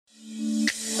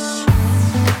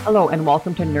Hello and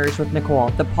welcome to Nourish with Nicole,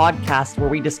 the podcast where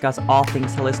we discuss all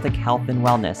things holistic health and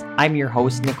wellness. I'm your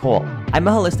host, Nicole. I'm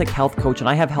a holistic health coach and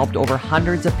I have helped over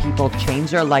hundreds of people change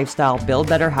their lifestyle, build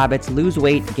better habits, lose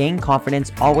weight, gain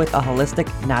confidence, all with a holistic,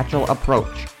 natural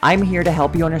approach. I'm here to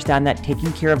help you understand that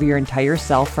taking care of your entire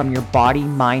self from your body,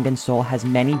 mind, and soul has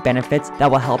many benefits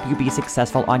that will help you be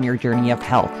successful on your journey of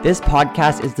health. This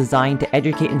podcast is designed to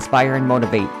educate, inspire, and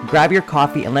motivate. Grab your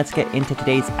coffee and let's get into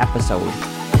today's episode.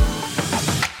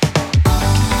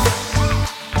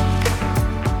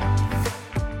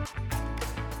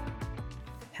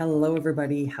 Hello,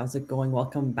 everybody. How's it going?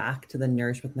 Welcome back to the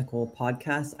Nourish with Nicole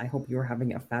podcast. I hope you're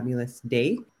having a fabulous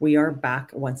day. We are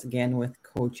back once again with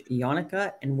Coach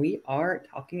Jannike, and we are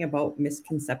talking about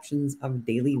misconceptions of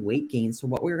daily weight gain. So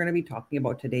what we're going to be talking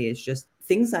about today is just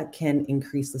things that can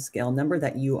increase the scale number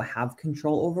that you have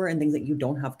control over and things that you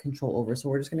don't have control over. So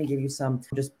we're just going to give you some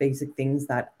just basic things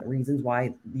that reasons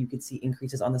why you could see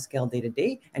increases on the scale day to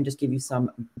day, and just give you some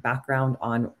background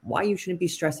on why you shouldn't be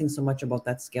stressing so much about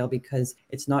that scale, because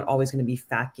it's not always going to be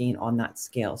fat gain on that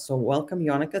scale. So welcome,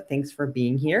 Jannike. Thanks for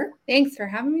being here. Thanks for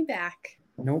having me back.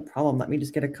 No problem. Let me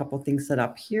just get a couple things set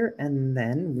up here and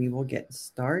then we will get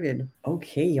started.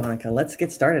 Okay, Jannike, let's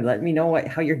get started. Let me know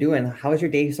how you're doing. How is your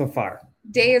day so far?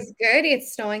 Day is good.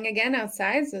 It's snowing again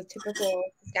outside, so typical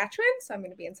Saskatchewan. So I'm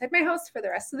going to be inside my house for the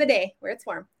rest of the day where it's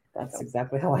warm. That's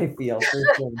exactly how I feel.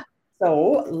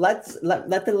 So let's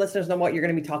let the listeners know what you're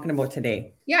going to be talking about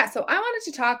today. Yeah, so I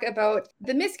wanted to talk about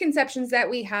the misconceptions that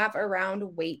we have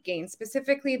around weight gain,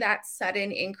 specifically that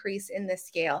sudden increase in the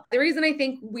scale. The reason I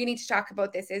think we need to talk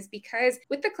about this is because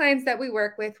with the clients that we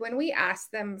work with, when we ask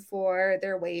them for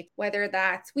their weight, whether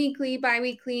that's weekly,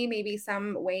 biweekly, maybe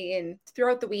some weigh in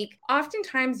throughout the week,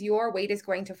 oftentimes your weight is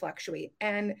going to fluctuate.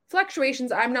 And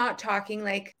fluctuations, I'm not talking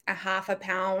like a half a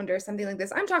pound or something like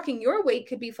this. I'm talking your weight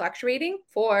could be fluctuating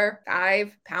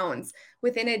 4-5 pounds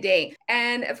within a day.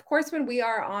 And of course, when we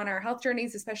are on our health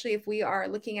journeys, especially if we are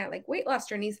looking at like weight loss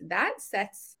journeys, that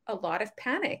sets a lot of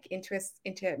panic into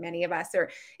many of us,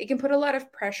 or it can put a lot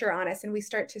of pressure on us and we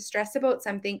start to stress about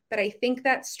something. But I think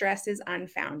that stress is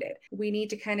unfounded. We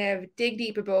need to kind of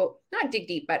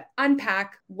but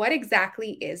unpack what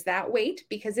exactly is that weight,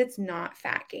 because it's not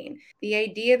fat gain. The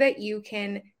idea that you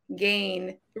can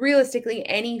gain realistically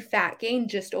any fat gain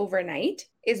just overnight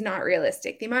is not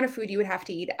realistic. The amount of food you would have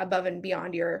to eat above and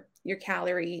beyond your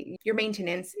calorie, your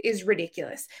maintenance is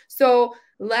ridiculous. So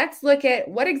let's look at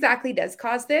what exactly does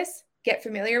cause this, get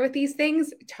familiar with these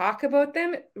things, talk about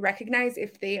them, recognize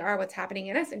if they are what's happening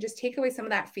in us, and just take away some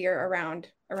of that fear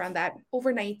around that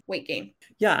overnight weight gain.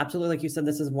 Yeah, absolutely. Like you said,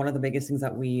 this is one of the biggest things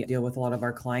that we deal with a lot of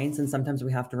our clients. And sometimes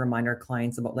we have to remind our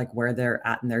clients about like where they're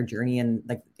at in their journey and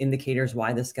like indicators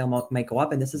why the scale might go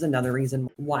up. And this is another reason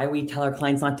why we tell our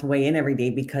clients not to weigh in every day,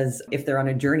 because if they're on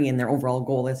a journey and their overall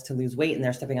goal is to lose weight and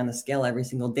they're stepping on the scale every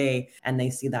single day and they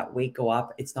see that weight go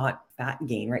up, it's not fat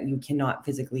gain, right? You cannot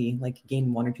physically like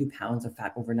gain 1 or 2 pounds of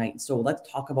fat overnight. So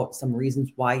let's talk about some reasons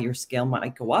why your scale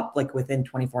might go up like within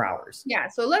 24 hours. Yeah.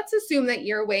 So let's assume that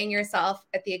you're weighing yourself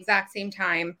at the exact same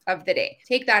time of the day.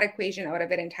 Take that equation out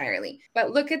of it entirely. But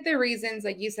look at the reasons,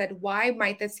 like you said, why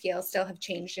might the scale still have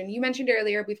changed? And you mentioned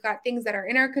earlier, we've got things that are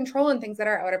in our control and things that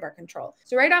are out of our control.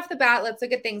 So right off the bat, let's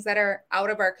look at things that are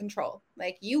out of our control.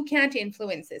 Like you can't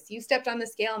influence this. You stepped on the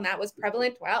scale and that was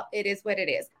prevalent. Well, it is what it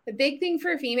is. The big thing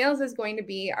for females is going to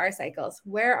be our cycles.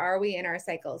 Where are we in our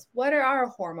cycles? What are our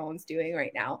hormones doing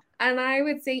right now? And I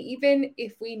would say even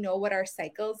if we know what our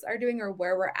cycles are doing or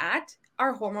where we're at,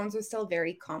 our hormones are still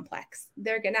very complex.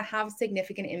 They're going to have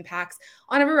significant impacts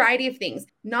on a variety of things,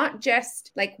 not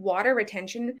just like water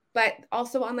retention, but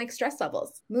also on like stress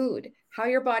levels, mood, how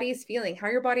your body is feeling, how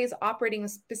your body is operating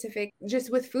with specific,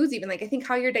 just with foods, even like I think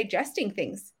how you're digesting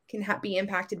things can be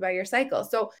impacted by your cycle.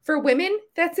 So for women,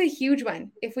 that's a huge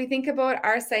one. If we think about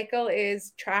our cycle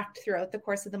is tracked throughout the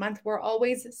course of the month, we're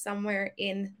always somewhere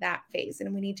in that phase.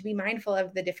 And we need to be mindful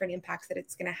of the different impacts that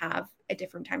it's going to have at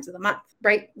different times of the month,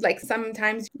 right? Like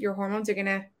sometimes your hormones are going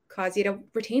to cause you to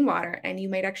retain water and you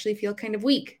might actually feel kind of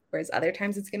weak, whereas other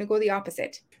times it's going to go the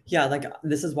opposite. Yeah, like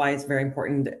this is why it's very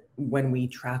important when we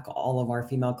track all of our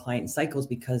female client cycles,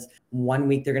 because one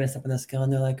week they're going to step on the scale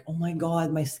and they're like, oh my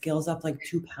God, my scale's up like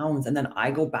 2 pounds. And then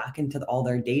I go back into all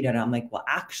their data and I'm like, well,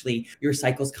 actually your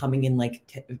cycle's coming in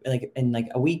in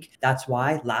a week. That's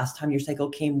why last time your cycle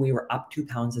came, we were up 2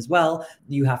 pounds as well.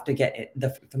 You have to get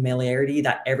the familiarity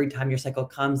that every time your cycle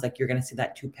comes, like you're going to see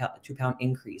that 2 pound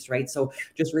increase, right? So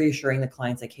just reassuring the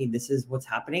clients like, hey, this is what's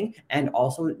happening. And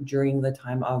also during the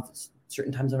time of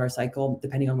certain times of our cycle,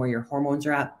 depending on where your hormones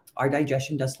are at, our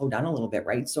digestion does slow down a little bit,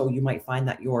 right? So you might find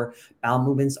that your bowel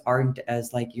movements aren't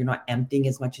as like, you're not emptying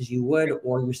as much as you would,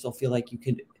 or you still feel like you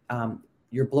could,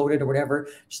 you're bloated or whatever,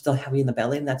 still heavy in the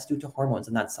belly. And that's due to hormones.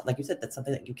 And that's, like you said, that's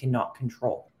something that you cannot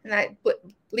control. And that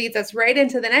leads us right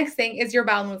into the next thing is your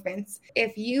bowel movements.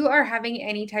 If you are having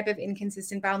any type of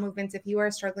inconsistent bowel movements, if you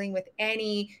are struggling with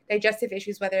any digestive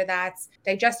issues, whether that's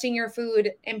digesting your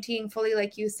food, emptying fully,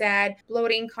 like you said,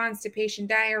 bloating, constipation,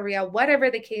 diarrhea,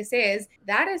 whatever the case is,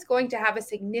 that is going to have a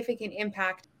significant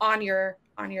impact on your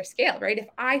scale, right? If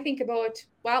I think about,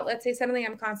 well, let's say suddenly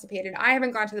I'm constipated. I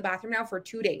haven't gone to the bathroom now for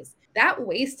 2 days. That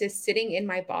waste is sitting in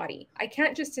my body. I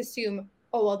can't just assume,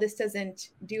 oh, well, this doesn't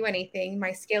do anything.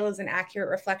 My scale is an accurate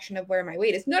reflection of where my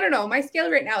weight is. No. My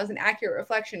scale right now is an accurate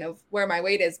reflection of where my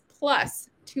weight is plus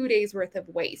 2 days worth of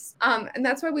waste. And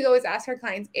that's why we always ask our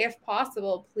clients, if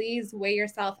possible, please weigh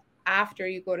yourself after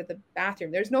you go to the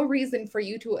bathroom. There's no reason for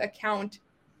you to account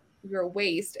your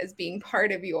waste as being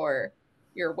part of your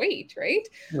weight, right?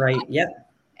 Right. Yep.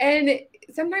 And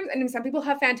sometimes, and some people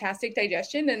have fantastic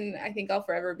digestion, and I think I'll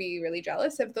forever be really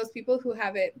jealous of those people who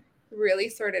have it really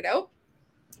sorted out.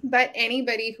 But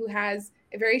anybody who has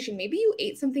a variation, maybe you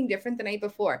ate something different the night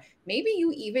before. Maybe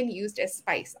you even used a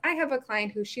spice. I have a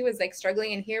client who she was like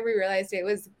struggling, and here we realized it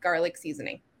was garlic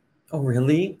seasoning. Oh,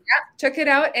 really? Yeah, took it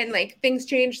out and like things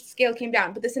changed, scale came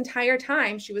down. But this entire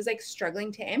time she was like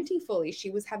struggling to empty fully.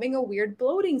 She was having a weird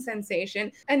bloating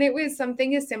sensation. And it was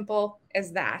something as simple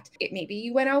as that. Maybe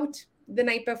you went out the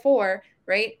night before,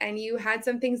 right? And you had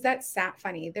some things that sat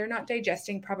funny. They're not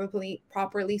digesting properly,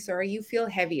 so you feel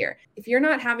heavier. If you're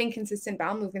not having consistent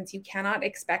bowel movements, you cannot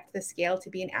expect the scale to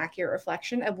be an accurate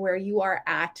reflection of where you are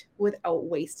at without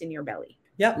waste in your belly.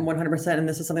 Yeah, 100%. And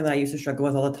this is something that I used to struggle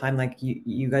with all the time. Like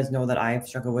you guys know that I've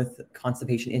struggled with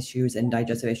constipation issues and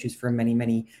digestive issues for many,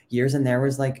 many years. And there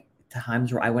was like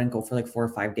times where I wouldn't go for like 4 or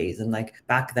 5 days. And like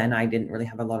back then I didn't really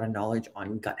have a lot of knowledge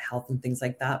on gut health and things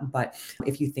like that. But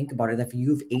if you think about it, if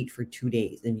you've ate for 2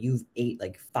 days and you've ate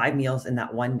like 5 meals in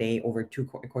that one day over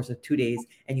a course of 2 days,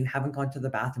 and you haven't gone to the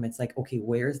bathroom, it's like, okay,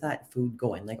 where's that food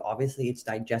going? Like, obviously it's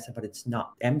digested, but it's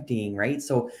not emptying, right?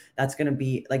 So that's going to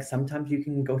be like, sometimes you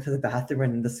can go to the bathroom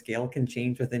and the scale can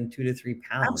change within 2 to 3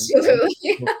 pounds.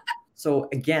 Absolutely. So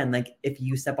again, like if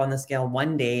you step on the scale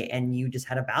one day and you just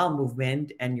had a bowel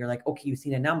movement and you're like, okay, you've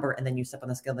seen a number, and then you step on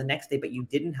the scale the next day, but you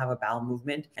didn't have a bowel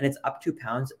movement and it's up 2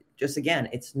 pounds, just again,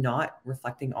 it's not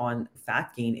reflecting on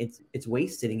fat gain. It's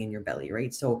waste sitting in your belly,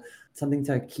 right? So something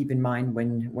to keep in mind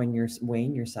when you're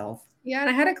weighing yourself. Yeah. And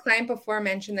I had a client before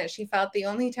mention that she felt the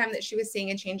only time that she was seeing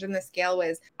a change in the scale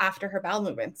was after her bowel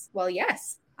movements. Well,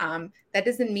 yes. That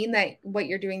doesn't mean that what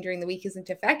you're doing during the week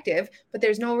isn't effective, but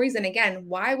there's no reason. Again,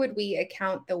 why would we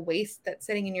account the waste that's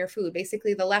sitting in your food,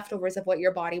 basically the leftovers of what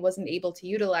your body wasn't able to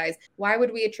utilize? Why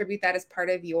would we attribute that as part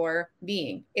of your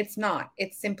being? It's not.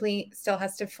 It simply still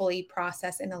has to fully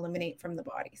process and eliminate from the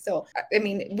body. So, I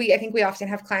mean, I think we often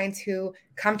have clients who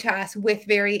come to us with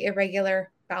very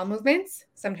irregular bowel movements.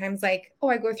 Sometimes like, oh,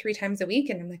 I go 3 times a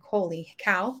week, and I'm like, holy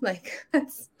cow, like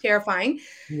that's terrifying.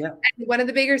 Yeah. And one of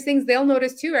the biggest things they'll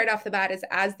notice too, right off the bat, is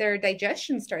as their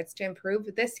digestion starts to improve,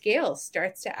 the scale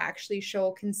starts to actually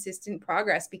show consistent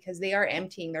progress because they are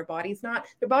emptying. Their body's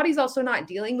also not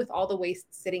dealing with all the waste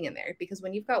sitting in there, because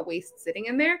when you've got waste sitting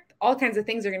in there, all kinds of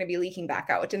things are going to be leaking back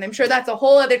out. And I'm sure that's a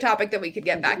whole other topic that we could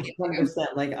get back into.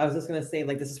 100%. Like I was just going to say,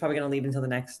 like, this is probably going to lead into the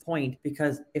next point,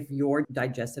 because if your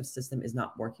digestive system is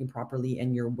not working properly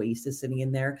and your waste is sitting in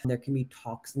there can be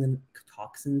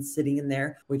toxins sitting in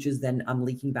there, which is then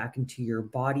leaking back into your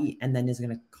body, and then is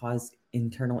going to cause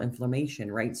internal inflammation,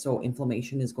 right? So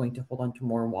inflammation is going to hold on to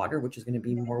more water, which is going to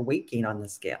be more weight gain on the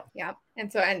scale. Yeah.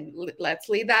 And let's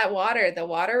lead that water. The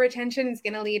water retention is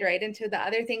going to lead right into the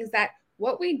other things that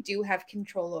what we do have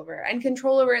control over. And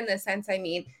control over in the sense, I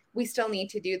mean, we still need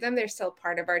to do them. They're still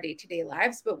part of our day-to-day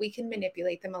lives, but we can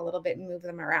manipulate them a little bit and move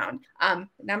them around. Not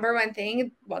number one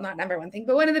thing, but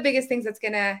one of the biggest things that's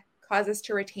going to cause us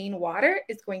to retain water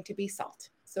is going to be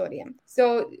sodium.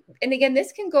 So, and again,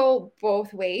 this can go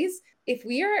both ways. If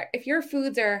your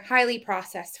foods are highly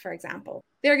processed, for example,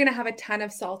 they're going to have a ton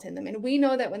of salt in them. And we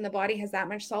know that when the body has that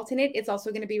much salt in it, it's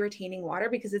also going to be retaining water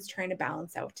because it's trying to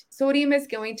balance out. Sodium is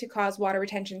going to cause water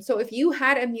retention. So if you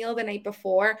had a meal the night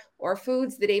before or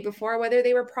foods the day before, whether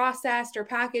they were processed or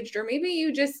packaged, or maybe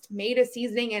you just made a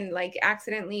seasoning and like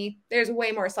accidentally, there's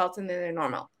way more salt in there than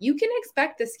normal, you can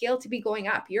expect the scale to be going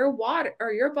up. Your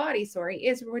body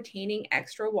is retaining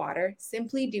extra water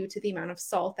simply due to the amount of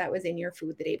salt that was in your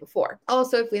food the day before.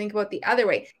 Also, if we think about the other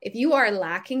way, if you are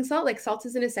lacking salt, like salt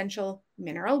is an essential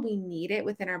mineral. We need it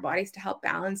within our bodies to help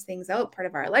balance things out, part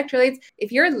of our electrolytes. If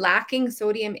you're lacking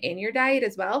sodium in your diet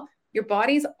as well, your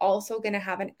body's also going to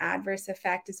have an adverse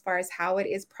effect as far as how it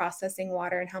is processing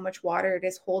water and how much water it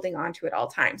is holding onto at all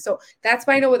times. So that's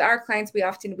why I know with our clients,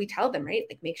 we tell them, right?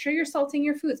 Like, make sure you're salting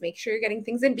your foods, make sure you're getting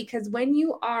things in, because when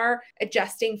you are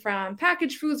adjusting from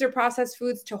packaged foods or processed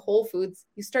foods to whole foods,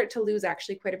 you start to lose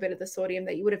actually quite a bit of the sodium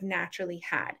that you would have naturally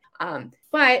had.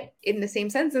 But in the same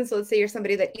sentence, so let's say you're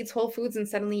somebody that eats whole foods and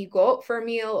suddenly you go out for a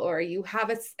meal, or you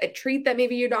have a treat that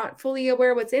maybe you're not fully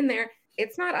aware what's in there.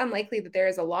 It's not unlikely that there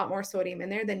is a lot more sodium in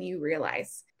there than you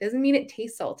realize. Doesn't mean it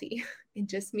tastes salty. It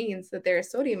just means that there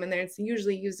is sodium in there. It's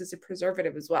usually used as a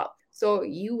preservative as well. So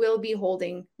you will be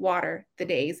holding water the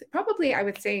days, probably I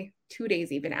would say 2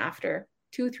 days, even after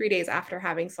 2-3 days after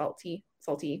having salty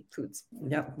foods.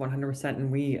 Yep, 100%.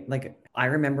 And I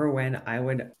remember when I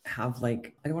would have,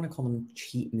 like, I don't want to call them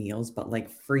cheat meals, but like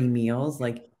free meals,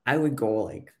 like I would go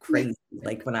like crazy.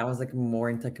 Like when I was like more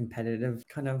into competitive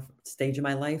kind of stage of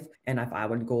my life. And if I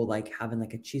would go like having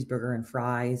like a cheeseburger and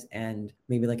fries and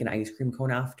maybe like an ice cream cone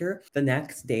after, the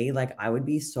next day, like I would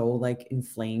be so like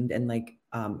inflamed and like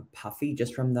puffy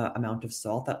just from the amount of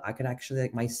salt that I could actually,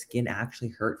 like, my skin actually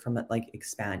hurt from it like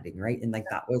expanding, right? And like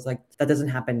that was like, that doesn't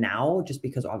happen now just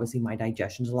because obviously my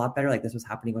digestion's a lot better. Like this was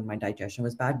happening when my digestion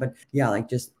was bad, but yeah, like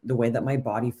just the way that my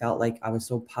body felt, like I was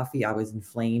so puffy, I was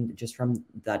inflamed just from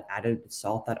that added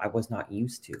salt that I was not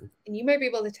used to. And you might be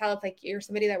able to tell if like you're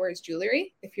somebody that wears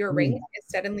jewelry, if your ring is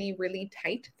suddenly really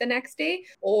tight the next day,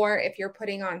 or if you're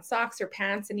putting on socks or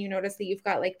pants and you notice that you've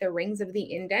got like the rings of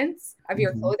the indents of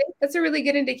your clothing, that's a really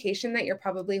good indication that you're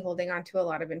probably holding on to a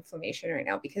lot of inflammation right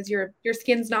now, because your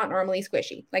skin's not normally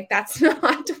squishy. Like that's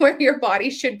not where your body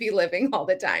should be living all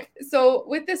the time. So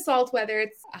with the salt, whether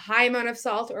it's a high amount of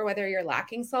salt or whether you're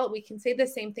lacking salt, we can say the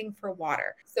same thing for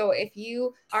water. So if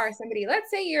you are somebody, let's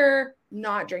say you're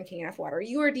not drinking enough water,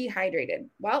 you are dehydrated.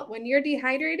 Well, when you're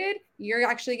dehydrated, you're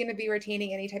actually going to be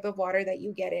retaining any type of water that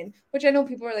you get in, which I know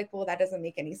people are like, well, that doesn't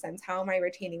make any sense. How am I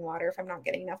retaining water if I'm not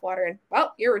getting enough water? And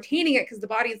well, you're retaining it because the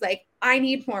body's like, I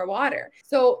need more water.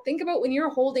 So think about when you're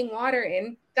holding water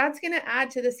in, that's going to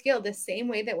add to the scale the same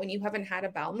way that when you haven't had a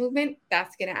bowel movement,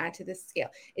 that's going to add to the scale.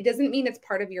 It doesn't mean it's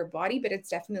part of your body, but it's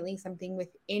definitely something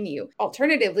within you.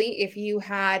 Alternatively, if you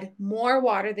had more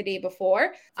water the day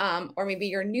before, or maybe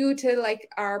you're new to like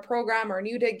our program or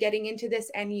new to getting into this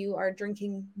and you are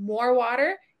drinking more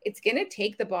water, it's going to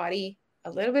take the body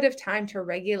a little bit of time to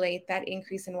regulate that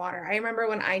increase in water. I remember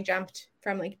when I jumped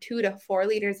from like 2 to 4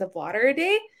 liters of water a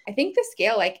day, I think the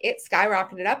scale, like it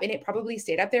skyrocketed up and it probably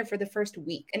stayed up there for the first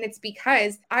week. And it's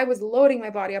because I was loading my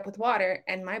body up with water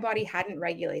and my body hadn't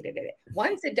regulated it.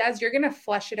 Once it does, you're going to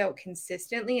flush it out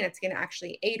consistently and it's going to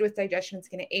actually aid with digestion. It's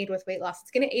going to aid with weight loss. It's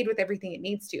going to aid with everything it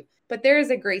needs to. But there is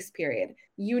a grace period.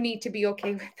 You need to be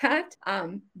okay with that.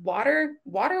 Water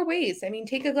weighs. I mean,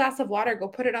 take a glass of water, go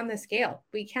put it on the scale.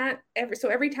 So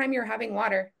every time you're having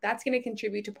water, that's going to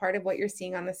contribute to part of what you're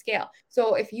seeing on the scale.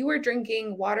 So if you were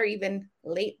drinking water even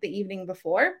late the evening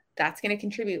before, that's going to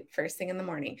contribute first thing in the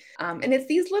morning. And it's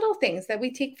these little things that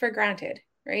we take for granted,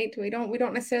 right? We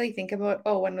don't necessarily think about,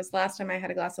 oh, when was the last time I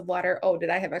had a glass of water? Oh, did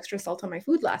I have extra salt on my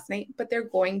food last night? But they're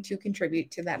going to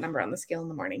contribute to that number on the scale in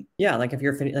the morning. Yeah, like if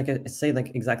you're say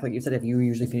like exactly like you said, if you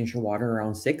usually finish your water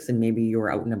around 6 and maybe you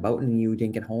were out and about and you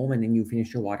didn't get home and then you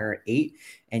finish your water at 8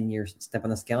 and you're step on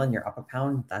the scale and you're up a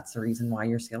pound, that's the reason why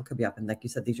your scale could be up. And like you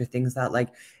said, these are things that like,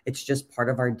 it's just part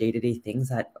of our day-to-day things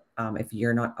that if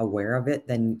you're not aware of it,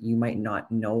 then you might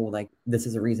not know, like, this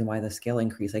is a reason why the scale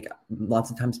increased. Like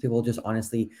lots of times people just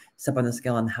honestly step on the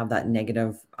scale and have that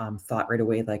negative thought right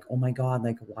away. Like, oh my God,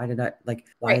 like,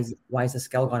 why is the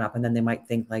scale gone up? And then they might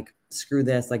think like, screw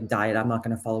this, like diet, I'm not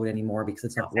going to follow it anymore because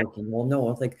it's not working. Well,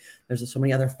 no, it's like, there's so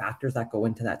many other factors that go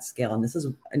into that scale. And this is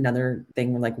another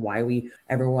thing, like why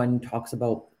everyone talks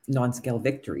about non-scale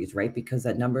victories, right? Because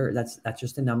that number, that's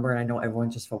just a number. And I know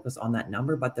everyone's just focused on that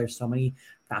number, but there's so many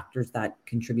factors that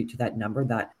contribute to that number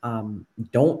that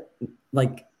don't,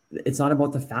 like, it's not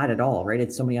about the fat at all, right?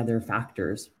 It's so many other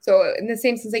factors. So in the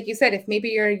same sense, like you said, if maybe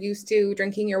you're used to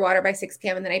drinking your water by 6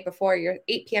 p.m. and the night before, you're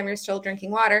 8 p.m., you're still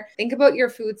drinking water, think about your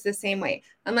foods the same way.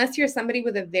 Unless you're somebody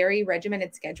with a very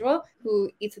regimented schedule who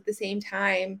eats at the same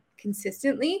time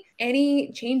consistently,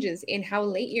 any changes in how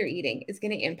late you're eating is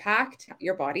going to impact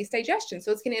your body's digestion.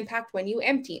 So it's going to impact when you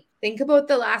empty. Think about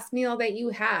the last meal that you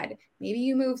had. Maybe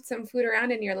you moved some food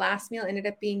around and your last meal ended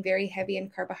up being very heavy in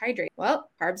carbohydrate. Well,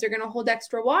 carbs are going to hold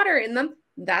extra water in them.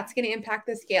 That's going to impact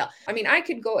the scale. I mean, I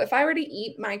could go, if I were to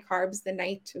eat my carbs the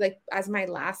night, like as my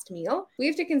last meal, we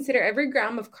have to consider every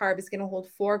gram of carb is going to hold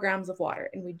 4 grams of water.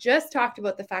 And we just talked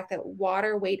about the fact that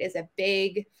water weight is a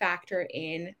big factor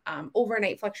in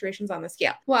overnight fluctuations on the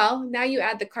scale. Well, now you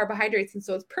add the carbohydrates, and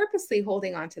so it's purposely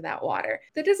holding on to that water.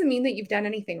 That doesn't mean that you've done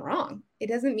anything wrong. It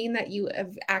doesn't mean that you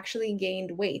have actually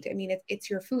gained weight. I mean, it's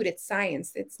your food, it's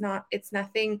science. It's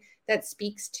nothing that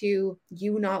speaks to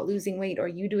you not losing weight or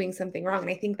you doing something wrong.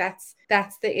 And I think that's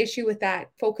the issue with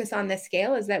that focus on the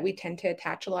scale, is that we tend to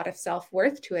attach a lot of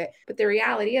self-worth to it. But the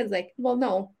reality is like, well,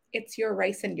 no, it's your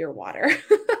rice and your water.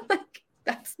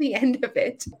 That's the end of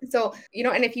it. So,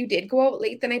 and if you did go out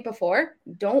late the night before,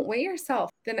 don't weigh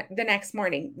yourself the next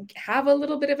morning. Have a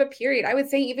little bit of a period. I would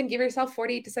say even give yourself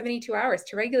 48 to 72 hours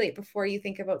to regulate before you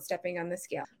think about stepping on the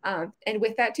scale. And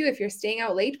with that too, if you're staying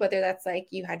out late, whether that's like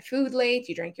you had food late,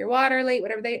 you drank your water late,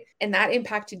 whatever and that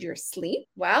impacted your sleep,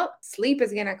 well, sleep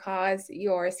is going to cause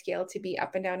your scale to be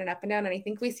up and down and up and down. And I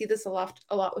think we see this a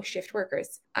lot with shift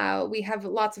workers. We have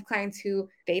lots of clients who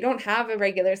they don't have a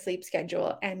regular sleep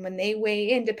schedule. And when they weigh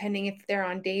in, depending if they're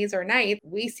on days or nights,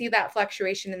 we see that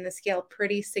fluctuation in the scale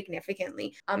pretty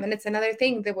significantly. And it's another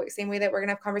thing, the same way that we're going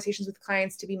to have conversations with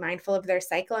clients to be mindful of their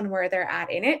cycle and where they're at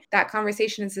in it. That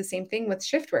conversation is the same thing with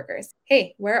shift workers.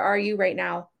 Hey, where are you right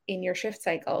now in your shift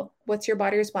cycle? What's your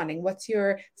body responding? What's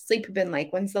your sleep been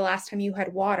like? When's the last time you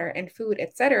had water and food,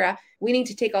 etc.? We need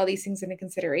to take all these things into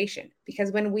consideration,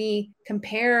 because when we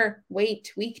compare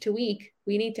weight week to week,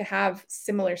 we need to have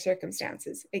similar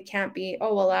circumstances. It can't be,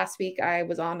 oh, well, last week I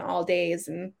was on all days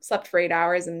and slept for 8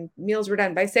 hours and meals were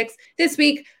done by 6. This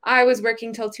week I was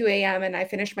working till 2 a.m. and I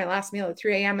finished my last meal at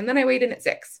 3 a.m. and then I weighed in at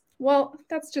 6. Well,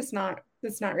 that's not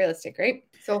realistic, right?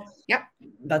 So, yeah.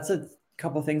 That's a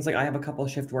couple of things. Like I have a couple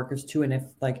of shift workers too. And if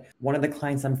like one of the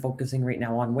clients I'm focusing right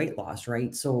now on weight loss,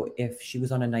 right? So if she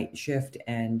was on a night shift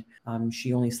and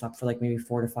she only slept for like maybe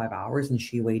 4 to 5 hours and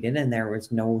she weighed in and there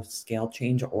was no scale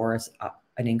change or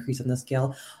an increase in the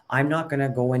scale, I'm not going to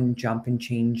go and jump and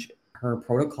change her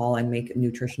protocol and make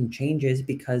nutrition changes,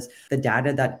 because the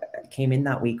data that came in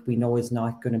that week, we know is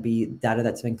not going to be data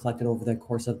that's been collected over the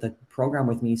course of the program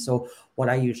with me. So what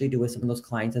I usually do with some of those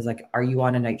clients is like, are you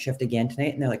on a night shift again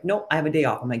tonight? And they're like, no, I have a day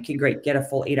off. I'm like, okay, great. Get a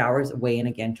full 8 hours, weigh in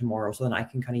again tomorrow. So then I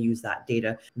can kind of use that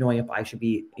data, knowing if I should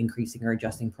be increasing or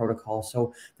adjusting protocol.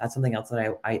 So that's something else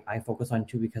that I focus on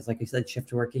too, because like I said,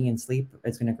 shift working and sleep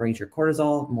is going to raise your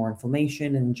cortisol, more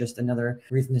inflammation, and just another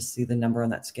reason to see the number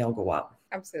on that scale go up.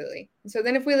 Absolutely. So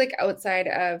then if we look outside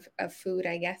of food,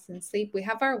 I guess, and sleep, we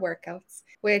have our workouts,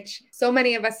 which so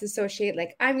many of us associate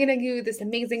like, I'm going to do this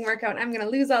amazing workout, I'm going to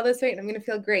lose all this weight and I'm going to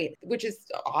feel great, which is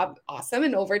awesome.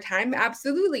 And over time,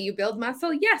 absolutely, you build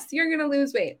muscle. Yes, you're going to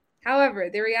lose weight. However,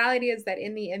 the reality is that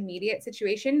in the immediate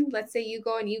situation, let's say you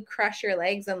go and you crush your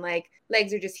legs and like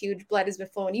legs are just huge, blood has been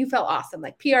flowing, you felt awesome,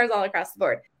 like PRs all across the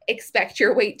board. Expect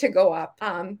your weight to go up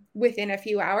within a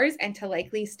few hours and to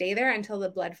likely stay there until the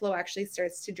blood flow actually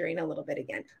starts to drain a little bit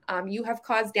again. You have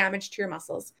caused damage to your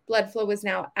muscles. Blood flow is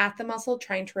now at the muscle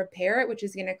trying to repair it, which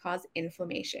is going to cause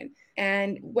inflammation.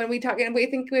 And when we talk, and we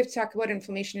think we have to talk about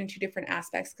inflammation in 2 different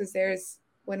aspects, because there's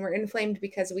when we're inflamed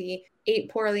because we ate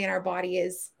poorly and our body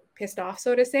is pissed off,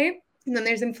 so to say. And then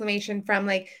there's inflammation from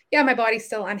like, yeah, my body's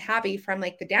still unhappy from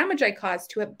like the damage I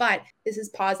caused to it, but this is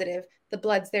positive. The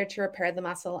blood's there to repair the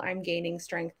muscle. I'm gaining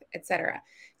strength, etc.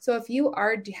 So if you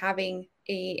are having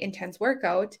a intense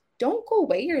workout, don't go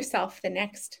weigh yourself the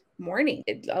next morning.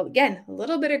 Again, a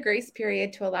little bit of grace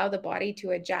period to allow the body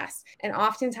to adjust. And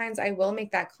oftentimes I will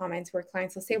make that comment where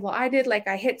clients will say, well, I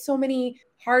hit so many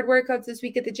hard workouts this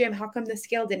week at the gym. How come the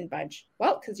scale didn't budge?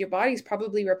 Well, because your body's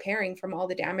probably repairing from all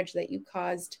the damage that you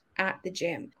caused at the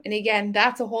gym. And again,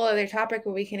 that's a whole other topic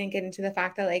where we can get into the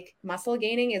fact that like muscle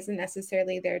gaining isn't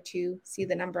necessarily there to see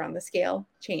the number on the scale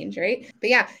change, right? But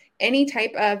yeah, any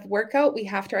type of workout, we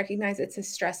have to recognize it's a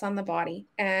stress on the body,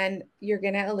 and you're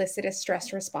going to elicit a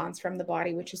stress response from the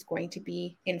body, which is going to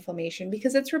be inflammation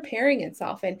because it's repairing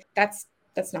itself. And that's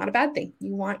not a bad thing.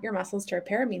 You want your muscles to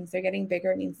repair. It means they're getting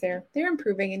bigger. It means they're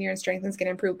improving and your strength is going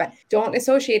to improve. But don't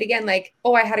associate again, like,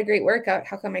 oh, I had a great workout,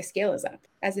 how come my scale is up,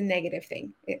 as a negative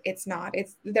thing. It's not.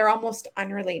 They're almost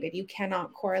unrelated. You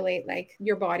cannot correlate like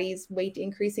your body's weight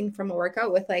increasing from a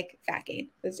workout with like fat gain.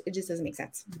 It just doesn't make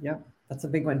sense. Yeah. That's a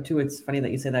big one too. It's funny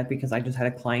that you say that, because I just had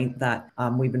a client that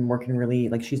we've been working really,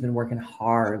 like she's been working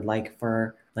hard like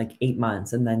for like 8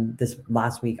 months. And then this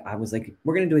last week I was like,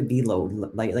 we're going to do a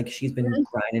deload. Like she's been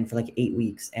grinding for like 8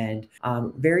 weeks and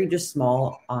very just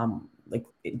small like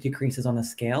decreases on the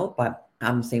scale, but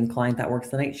Same client that works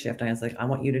the night shift. And I was like, I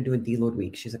want you to do a deload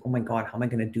week. She's like, oh my God, how am I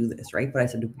going to do this? Right. But I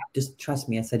said, just trust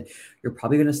me. I said, you're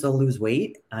probably going to still lose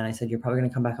weight. And I said, you're probably going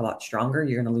to come back a lot stronger.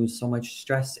 You're going to lose so much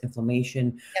stress,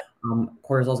 inflammation,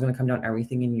 cortisol is going to come down,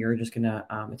 everything. And you're just going to,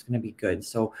 it's going to be good.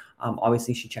 So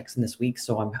obviously she checks in this week.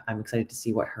 So I'm excited to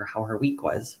see how her week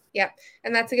was. Yeah.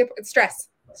 And that's a good stress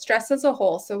as a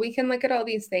whole. So we can look at all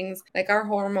these things like our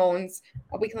hormones,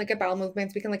 we can look at bowel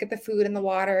movements, we can look at the food and the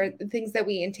water, the things that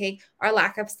we intake, our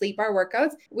lack of sleep, our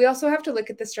workouts. We also have to look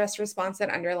at the stress response that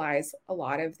underlies a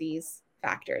lot of these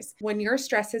factors. When your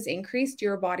stress is increased,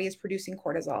 your body is producing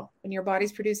cortisol. When your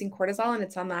body's producing cortisol and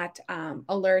it's on that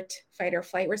alert, fight or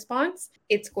flight response,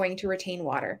 it's going to retain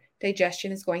water.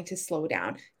 Digestion is going to slow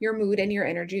down. Your mood and your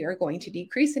energy are going to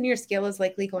decrease, and your scale is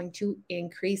likely going to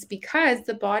increase because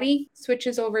the body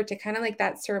switches over to kind of like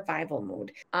that survival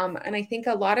mode. And I think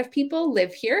a lot of people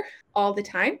live here all the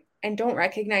time and don't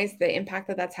recognize the impact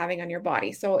that that's having on your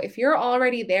body. So if you're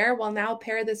already there, well, now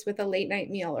pair this with a late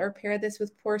night meal, or pair this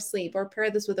with poor sleep, or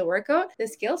pair this with a workout, the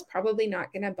scale's probably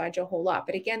not going to budge a whole lot.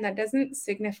 But again, that doesn't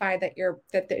signify that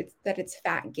it's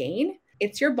fat gain.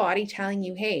 It's your body telling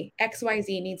you, hey,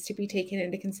 XYZ needs to be taken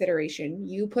into consideration.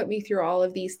 You put me through all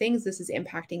of these things. This is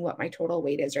impacting what my total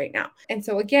weight is right now. And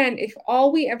so again, if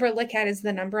all we ever look at is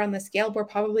the number on the scale, we're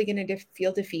probably going to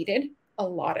feel defeated a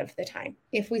lot of the time.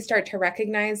 If we start to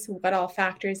recognize what all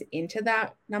factors into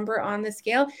that number on the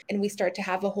scale, and we start to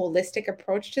have a holistic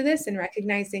approach to this and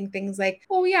recognizing things like,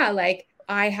 oh yeah, like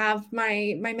I have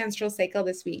my menstrual cycle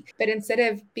this week. But instead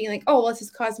of being like, oh, well, this has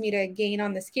caused me to gain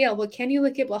on the scale, well, can you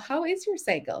look at, well, how is your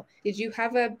cycle? Did you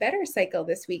have a better cycle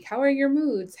this week? How are your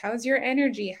moods? How's your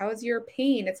energy? How's your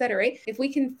pain, et cetera, right? If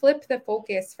we can flip the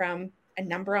focus from a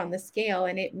number on the scale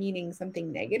and it meaning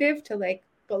something negative to like,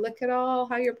 but look at all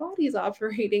how your body's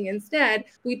operating instead,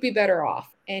 we'd be better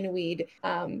off. And we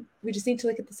just need to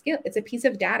look at the scale. It's a piece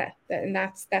of data, and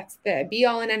that's the be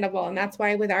all and end of all. And that's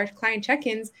why with our client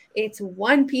check-ins, it's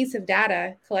one piece of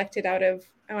data collected out of,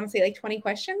 I want to say like 20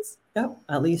 questions. Yep,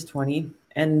 at least 20.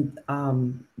 And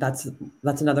that's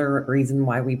another reason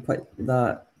why we put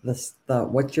the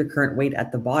what's your current weight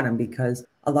at the bottom, because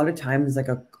a lot of times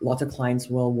lots of clients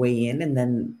will weigh in and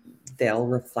then they'll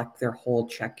reflect their whole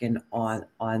check-in on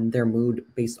their mood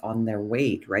based on their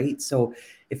weight, right? So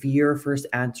if your first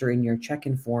answer in your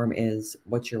check-in form is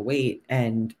what's your weight,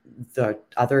 and the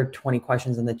other 20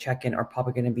 questions in the check-in are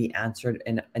probably going to be answered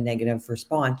in a negative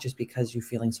response just because you're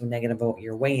feeling so negative about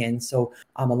your weigh-in. So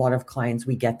a lot of clients,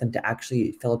 we get them to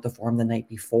actually fill out the form the night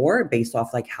before based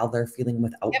off like how they're feeling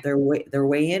without their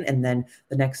weigh-in, and then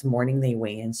the next morning they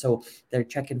weigh in. So their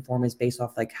check-in form is based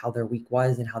off like how their week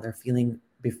was and how they're feeling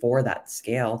before that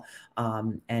scale.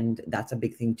 And that's a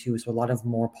big thing too. So a lot of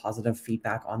more positive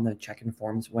feedback on the check-in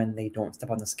forms when they don't step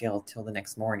on the scale till the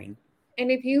next morning. And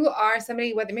if you are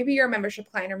somebody, whether maybe you're a membership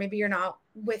client or maybe you're not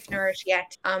with Nourish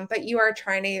yet, but you are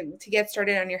trying to get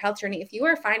started on your health journey, if you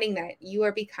are finding that you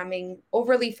are becoming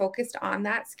overly focused on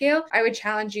that scale, I would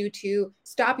challenge you to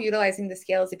stop utilizing the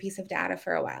scale as a piece of data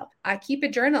for a while. Keep a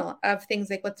journal of things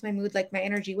like, what's my mood like, my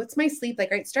energy, what's my sleep like,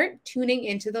 right? Start tuning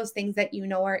into those things that you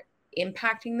know are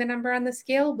impacting the number on the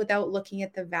scale without looking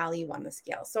at the value on the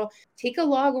scale. So take a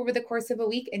log over the course of a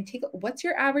week and what's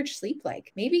your average sleep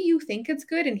like? Maybe you think it's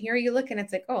good and here you look and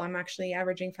it's like, oh, I'm actually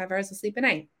averaging 5 hours of sleep a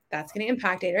night. That's going to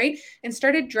impact it, right? And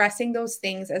start addressing those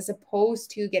things as opposed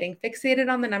to getting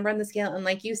fixated on the number on the scale. And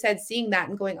like you said, seeing that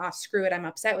and going, oh, screw it, I'm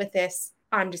upset with this.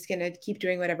 I'm just going to keep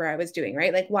doing whatever I was doing,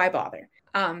 right? Like, why bother?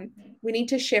 We need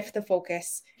to shift the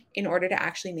focus in order to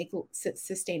actually make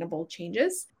sustainable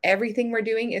changes. Everything we're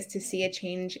doing is to see a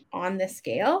change on the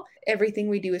scale. Everything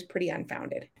we do is pretty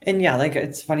unfounded. And yeah, like,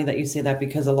 it's funny that you say that,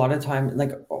 because a lot of time,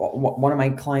 like one of my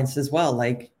clients as well,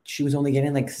 like she was only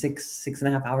getting like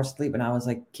 6.5 hours sleep. And I was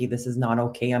like, okay, this is not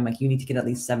okay. I'm like, you need to get at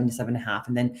least 7 to 7.5.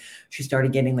 And then she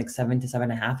started getting like 7 to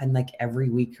 7.5. And like every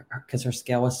week, because her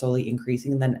scale was slowly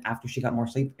increasing. And then after she got more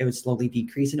sleep, it was slowly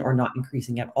decreasing or not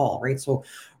increasing at all. Right. So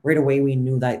right away, we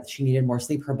knew that she needed more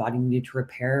sleep. Her body needed to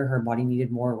repair. Her body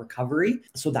needed more recovery.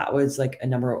 So that was like a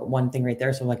number one thing right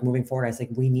there. So like moving forward, I was like,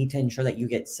 we need to ensure that you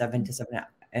get 7 to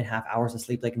 7.5 hours of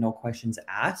sleep, like no questions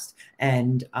asked.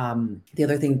 And the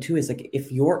other thing too is like,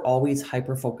 if you're always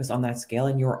hyper focused on that scale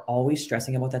and you're always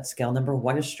stressing about that scale number,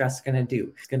 what is stress going to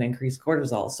do? It's going to increase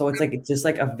cortisol. So it's just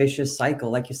like a vicious cycle.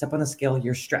 Like you step on the scale,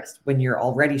 you're stressed when you're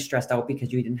already stressed out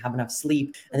because you didn't have enough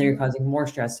sleep, and then you're causing more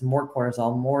stress, more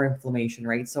cortisol, more inflammation,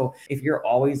 right? So if you're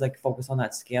always like focused on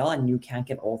that scale and you can't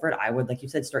get over it, I would, like you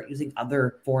said, start using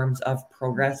other forms of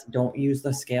progress. Don't use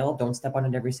the scale. Don't step on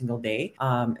it every single day.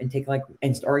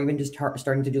 And or even just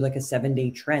starting to do like a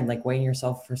 7-day trend, like weighing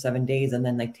yourself for 7 days and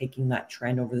then like taking that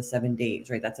trend over the 7 days,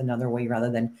 right? That's another way rather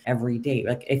than every day.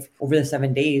 Like if over the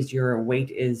 7 days, your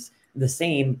weight is the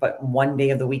same, but one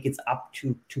day of the week it's up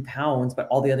to 2 pounds, but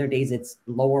all the other days it's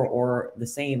lower or the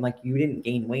same, like you didn't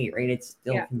gain weight, right? It's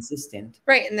still consistent.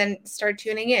 Right. And then start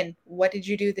tuning in. What did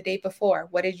you do the day before?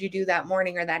 What did you do that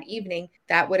morning or that evening?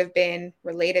 That would have been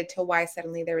related to why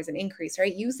suddenly there was an increase,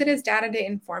 right? Use it as data to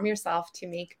inform yourself to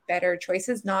make better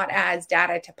choices, not as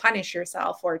data to punish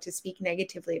yourself or to speak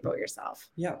negatively about yourself.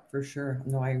 Yeah, for sure.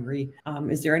 No, I agree.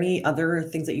 Is there any other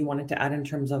things that you wanted to add in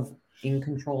terms of in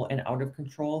control and out of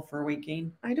control for weight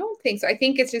gain? I don't think so. I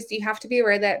think it's just you have to be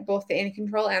aware that both the in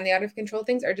control and the out of control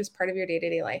things are just part of your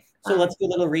day-to-day life. So let's do a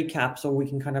little recap so we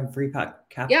can kind of recap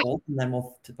both, and then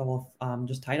we'll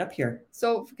just tie it up here.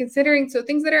 So considering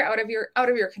things that are out of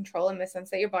your control in the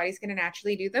sense that your body's going to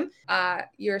naturally do them,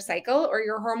 your cycle or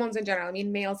your hormones in general. I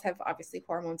mean, males have obviously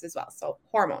hormones as well. So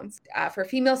hormones for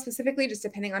females specifically, just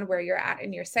depending on where you're at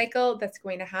in your cycle, that's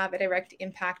going to have a direct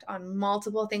impact on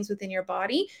multiple things within your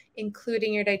body,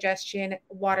 including your digestion,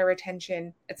 water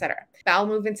retention, etc. Bowel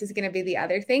movements is going to be the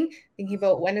other thing. Thinking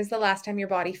about when is the last time your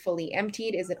body fully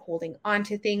emptied? Is it holding on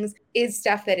to things? Is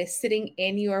stuff that is sitting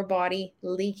in your body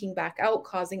leaking back out,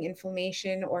 causing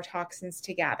inflammation or toxins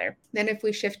to gather? Then if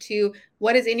we shift to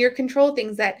what is in your control,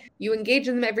 things that you engage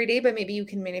in them every day, but maybe you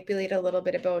can manipulate a little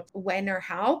bit about when or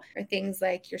how, are things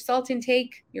like your salt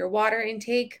intake, your water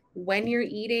intake, when you're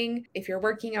eating, if you're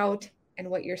working out, and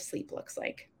what your sleep looks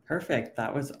like. Perfect.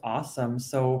 That was awesome.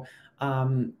 So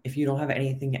if you don't have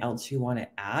anything else you want to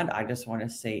add, I just want to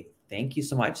say thank you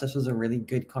so much. This was a really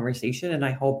good conversation, and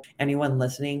I hope anyone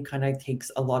listening kind of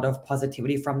takes a lot of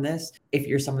positivity from this. If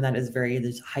you're someone that is very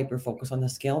just hyper focused on the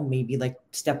scale, maybe like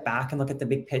step back and look at the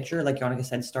big picture. Like Jannike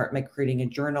said, start like creating a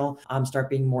journal, start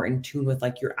being more in tune with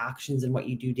like your actions and what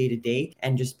you do day to day,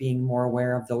 and just being more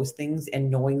aware of those things,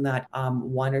 and knowing that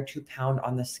 1 or 2 pound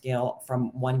on the scale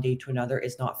from one day to another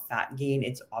is not fat gain.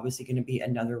 It's obviously going to be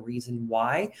another reason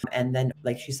why. And then,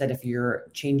 like she said, if you're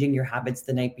changing your habits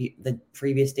the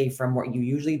previous day from what you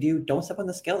usually do, don't step on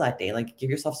the scale that day. Like give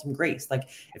yourself some grace. Like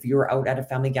if you were out at a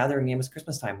family gathering and it was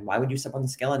Christmas time, why would you step on the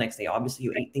scale the next day? Obviously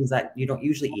you ate things that you don't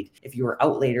usually eat. If you were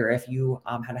out later, if you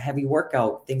had a heavy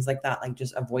workout, things like that, like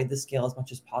just avoid the scale as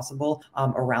much as possible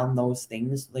around those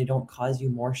things. They don't cause you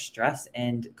more stress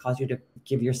and cause you to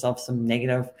give yourself some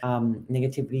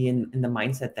negativity in the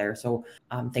mindset there. So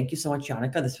thank you so much,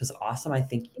 Jannike. This was awesome. I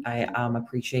think I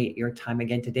appreciate your time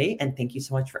again today. And thank you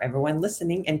so much for everyone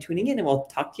listening and tuning in, and we'll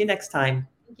talk to you next time.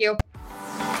 Thank you.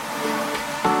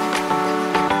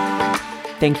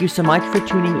 Thank you so much for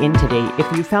tuning in today.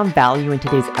 If you found value in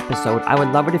today's episode, I would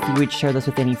love it if you would share this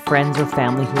with any friends or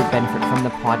family who would benefit from the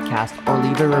podcast, or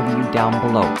leave a review down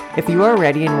below. If you are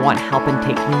ready and want help in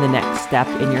taking the next step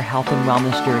in your health and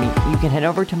wellness journey, you can head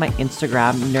over to my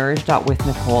Instagram,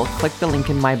 nourish.withnicole, click the link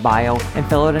in my bio, and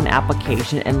fill out an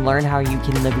application and learn how you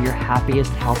can live your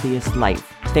happiest, healthiest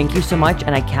life. Thank you so much,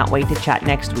 and I can't wait to chat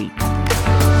next week.